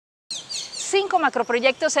5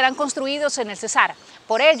 macroproyectos serán construidos en el Cesar.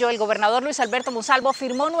 Por ello, el gobernador Luis Alberto Monsalvo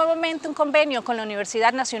firmó nuevamente un convenio con la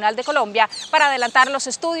Universidad Nacional de Colombia para adelantar los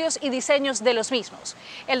estudios y diseños de los mismos.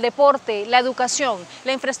 El deporte, la educación,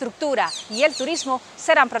 la infraestructura y el turismo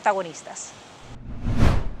serán protagonistas.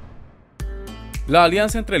 La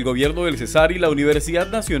alianza entre el gobierno del Cesar y la Universidad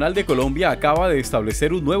Nacional de Colombia acaba de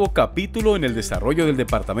establecer un nuevo capítulo en el desarrollo del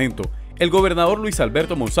departamento. El gobernador Luis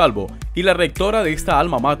Alberto Monsalvo y la rectora de esta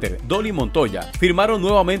alma mater, Dolly Montoya, firmaron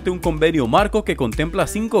nuevamente un convenio marco que contempla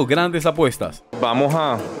 5 grandes apuestas. Vamos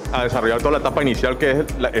a desarrollar toda la etapa inicial, que es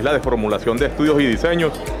la de formulación de estudios y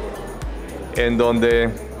diseños, en donde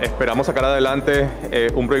esperamos sacar adelante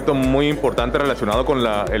un proyecto muy importante relacionado con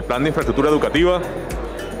el plan de infraestructura educativa,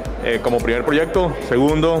 como primer proyecto.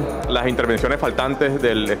 Segundo, las intervenciones faltantes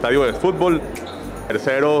del estadio de fútbol.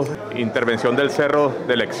 Tercero, intervención del cerro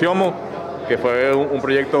del Exiomo, que fue un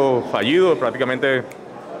proyecto fallido, prácticamente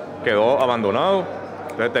quedó abandonado,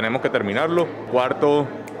 entonces tenemos que terminarlo. Cuarto,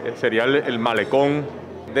 sería el malecón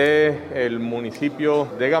del municipio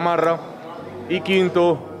de Gamarra. Y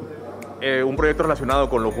quinto, un proyecto relacionado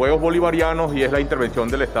con los Juegos Bolivarianos, y es la intervención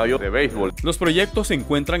del estadio de béisbol. Los proyectos se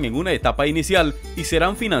encuentran en una etapa inicial y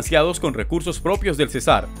serán financiados con recursos propios del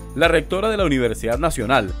Cesar. La rectora de la Universidad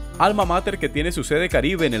Nacional, alma mater que tiene su sede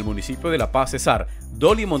Caribe en el municipio de La Paz, Cesar,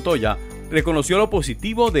 Dolly Montoya, reconoció lo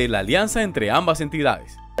positivo de la alianza entre ambas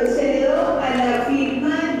entidades. Procedo a la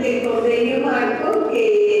firma del convenio marco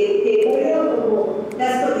que bueno, como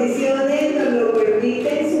las condiciones nos lo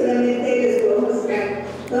permiten, solamente les puedo mostrar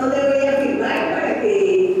dónde voy a firmar para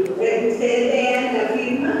que ustedes vean la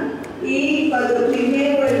firma, y cuando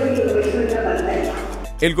firme vuelvo y lo muestro en la pantalla.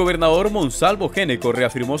 El gobernador Monsalvo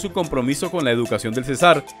reafirmó su compromiso con la educación del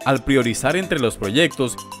Cesar al priorizar entre los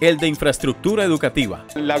proyectos el de infraestructura educativa.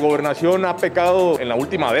 La gobernación ha pecado en la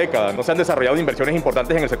última década. No se han desarrollado inversiones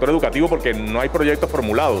importantes en el sector educativo porque no hay proyectos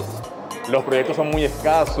formulados. Los proyectos son muy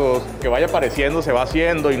escasos, que vaya apareciendo se va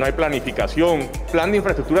haciendo y no hay planificación. Plan de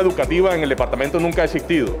infraestructura educativa en el departamento nunca ha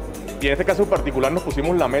existido. Y en este caso en particular nos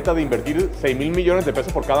pusimos la meta de invertir 6.000 millones de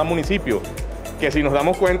pesos por cada municipio, que si nos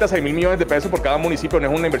damos cuenta 6.000 millones de pesos por cada municipio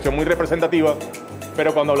no es una inversión muy representativa,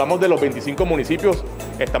 pero cuando hablamos de los 25 municipios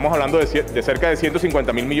estamos hablando de cerca de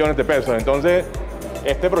 150.000 millones de pesos. Entonces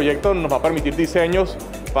este proyecto nos va a permitir diseños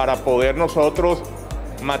para poder nosotros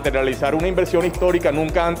materializar una inversión histórica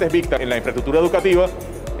nunca antes vista en la infraestructura educativa,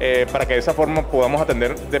 para que de esa forma podamos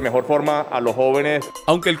atender de mejor forma a los jóvenes.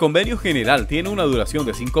 Aunque el convenio general tiene una duración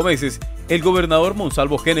de 5 meses, el gobernador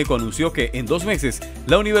Monsalvo anunció que en 2 meses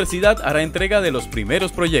la universidad hará entrega de los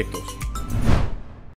primeros proyectos.